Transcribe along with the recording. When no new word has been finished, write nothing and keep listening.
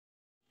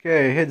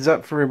Okay, heads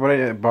up for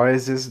everybody that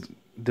buys this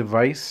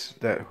device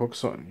that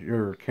hooks on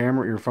your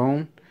camera, your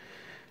phone.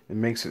 It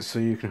makes it so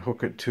you can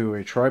hook it to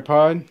a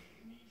tripod.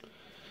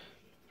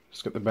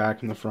 It's got the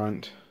back and the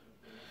front,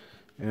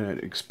 and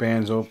it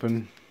expands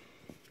open.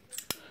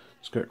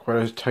 It's got quite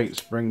a tight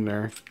spring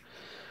there.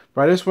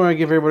 But I just want to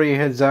give everybody a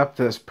heads up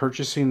that's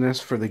purchasing this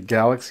for the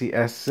Galaxy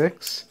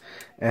S6,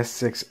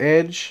 S6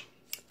 Edge,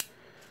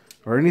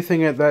 or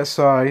anything at that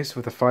size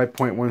with a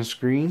 5.1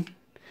 screen,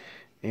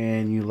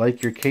 and you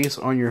like your case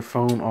on your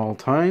phone all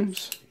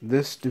times,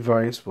 this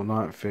device will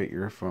not fit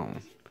your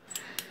phone.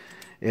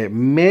 It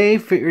may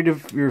fit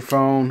your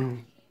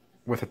phone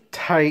with a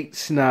tight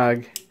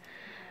snug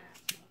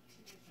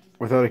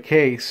without a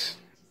case,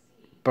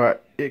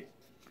 but it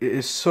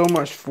is so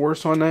much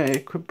force on that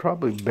it could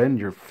probably bend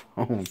your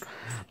phone.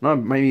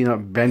 Maybe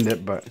not bend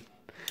it, but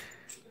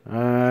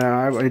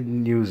I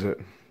wouldn't use it.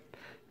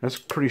 That's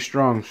pretty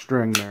strong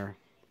string there.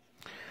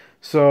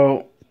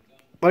 So,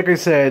 like I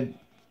said,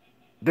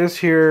 this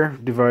here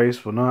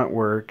device will not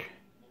work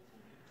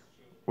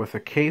with a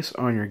case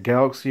on your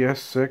Galaxy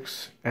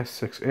S6,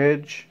 S6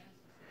 Edge,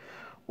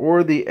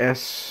 or the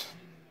S5,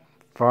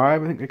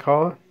 I think they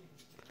call it.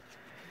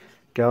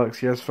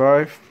 Galaxy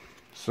S5.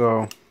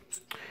 So,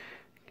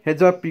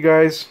 heads up, you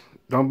guys.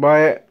 Don't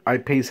buy it. I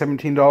paid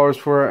 $17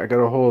 for it. I got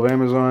a hold of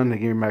Amazon. They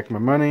gave me back my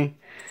money.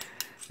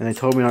 And they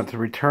told me not to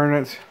return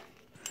it.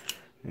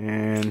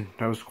 And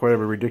that was quite a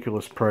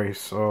ridiculous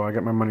price. So, I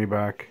got my money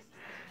back.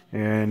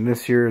 And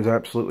this here is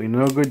absolutely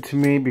no good to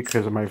me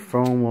because my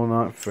phone will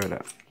not fit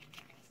it.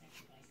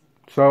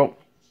 So,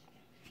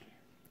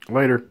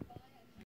 later.